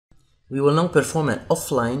We will now perform an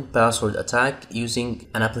offline password attack using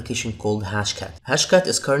an application called Hashcat. Hashcat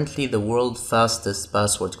is currently the world's fastest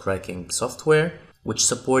password cracking software, which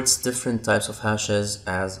supports different types of hashes,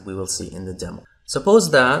 as we will see in the demo.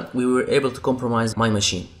 Suppose that we were able to compromise my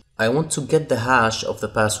machine. I want to get the hash of the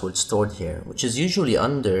password stored here, which is usually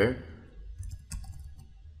under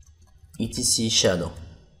etc shadow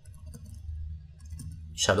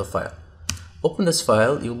file. Open this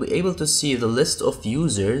file, you'll be able to see the list of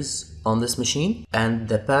users on this machine and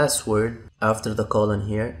the password after the colon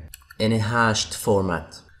here in a hashed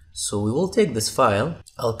format. So we will take this file,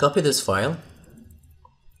 I'll copy this file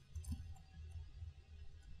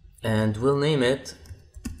and we'll name it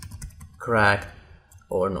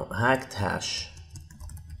hacked hash.lst.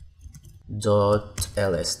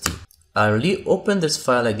 I'll reopen this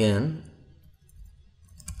file again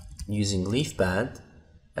using leafpad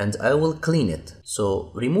and I will clean it. So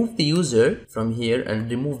remove the user from here and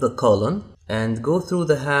remove the colon and go through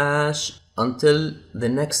the hash until the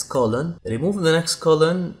next colon. Remove the next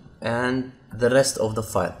colon and the rest of the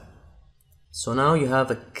file. So now you have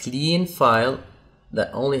a clean file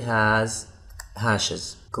that only has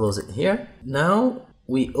hashes. Close it here. Now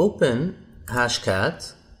we open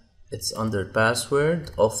Hashcat. It's under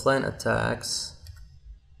password, offline attacks,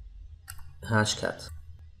 Hashcat.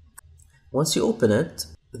 Once you open it,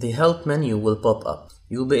 the help menu will pop up.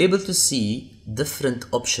 You'll be able to see different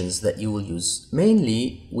options that you will use.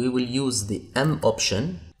 Mainly, we will use the M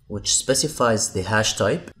option, which specifies the hash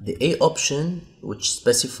type, the A option, which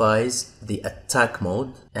specifies the attack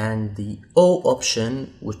mode, and the O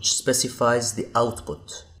option, which specifies the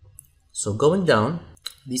output. So going down,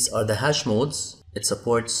 these are the hash modes. It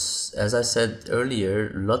supports, as I said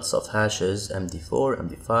earlier, lots of hashes, MD4,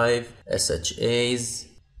 MD5, SHAs.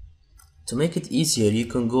 To make it easier, you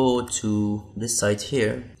can go to this site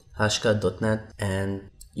here, hashcat.net,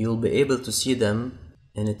 and you'll be able to see them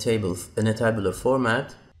in a tabular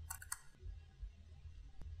format.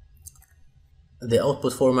 The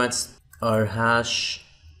output formats are hash,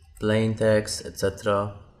 plain text,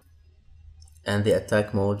 etc. And the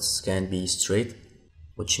attack modes can be straight,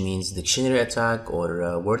 which means dictionary attack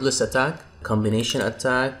or wordless attack, combination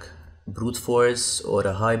attack, brute force, or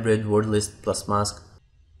a hybrid wordless plus mask.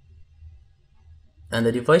 And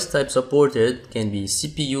the device type supported can be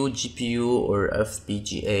CPU, GPU, or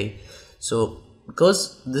FPGA. So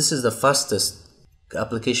because this is the fastest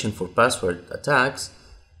application for password attacks,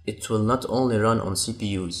 it will not only run on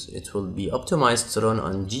CPUs, it will be optimized to run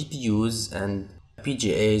on GPUs and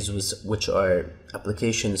FPGAs, which are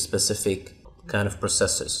application specific kind of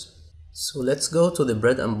processors. So let's go to the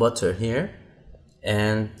bread and butter here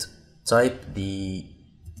and type the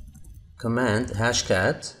command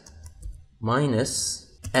hashcat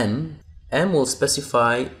 -m. M will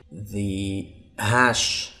specify the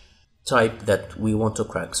hash type that we want to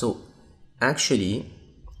crack. So actually,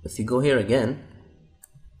 if you go here again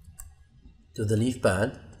to the leaf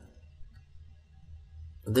pad,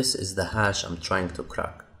 this is the hash I'm trying to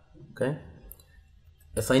crack. Okay,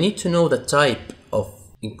 if I need to know the type of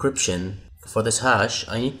encryption for this hash,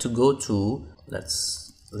 I need to go to,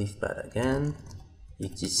 let's leaf pad again,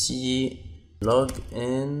 etc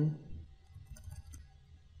login.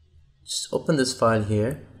 Just open this file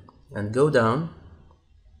here and go down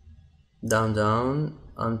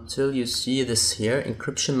until you see this here,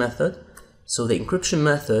 encryption method. So the encryption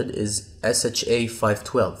method is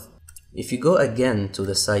SHA-512. If you go again to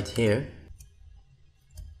the site here,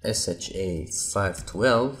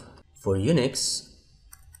 SHA-512 for Unix,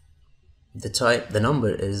 the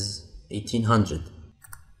number is 1800.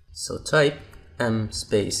 So type M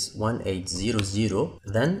space 1800,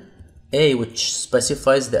 then A, which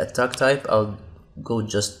specifies the attack type. I'll go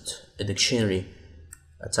just a dictionary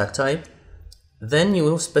attack type. Then you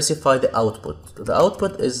will specify the output. The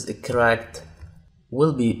output is a cracked,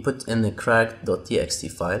 will be put in the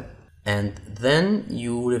cracked.txt file, and then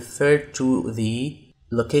you refer to the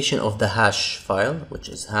location of the hash file, which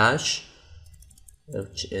is hash,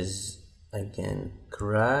 which is again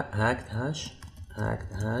hacked hash.lst,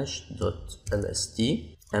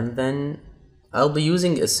 and then I'll be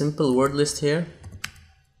using a simple word list here,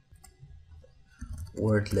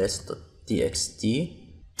 wordlist.txt,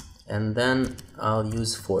 and then I'll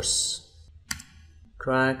use force.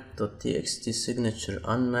 Crack.txt signature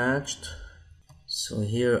unmatched. So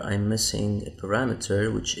here I'm missing a parameter,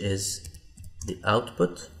 which is the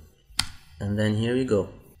output, and then here you go.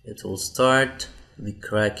 It will start the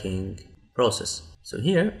cracking process. So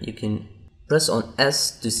here you can press on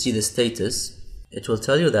S to see the status. It will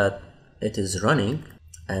tell you that it is running,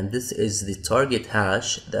 and this is the target hash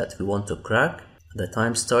that we want to crack. The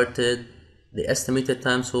time started the estimated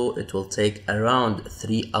time, so it will take around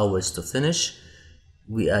 3 hours to finish.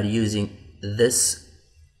 We are using this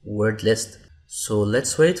word list, so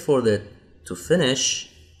let's wait for it to finish.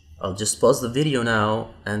 I'll just pause the video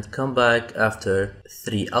now and come back after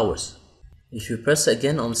 3 hours. If you press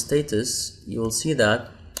again on status, you will see that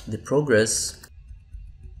the progress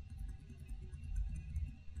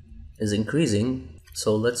is increasing,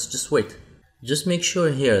 so let's just wait. Just make sure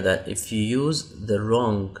here that if you use the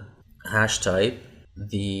wrong hash type,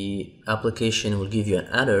 the application will give you an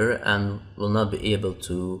error and will not be able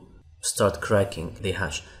to start cracking the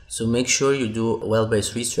hash. So make sure you do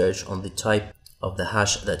well-based research on the type of the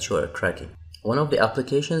hash that you are cracking. One of the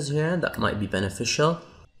applications here that might be beneficial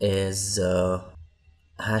is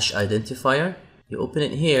hash identifier. You open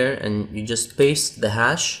it here and you just paste the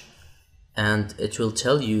hash and it will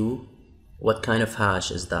tell you what kind of hash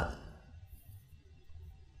is that.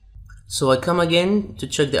 So I come again to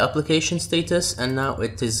check the application status, and now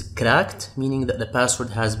it is cracked, meaning that the password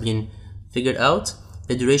has been figured out.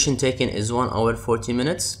 The duration taken is 1 hour 40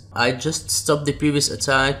 minutes. I just stopped the previous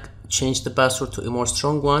attack, changed the password to a more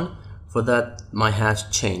strong one. For that my hash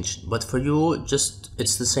changed, but for you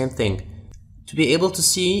it's the same thing. To be able to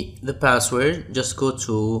see the password, just go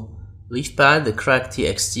to leafpad, the crack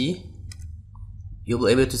txt. You'll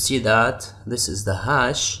be able to see that this is the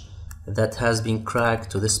hash that has been cracked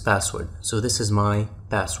to this password. So this is my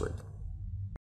password.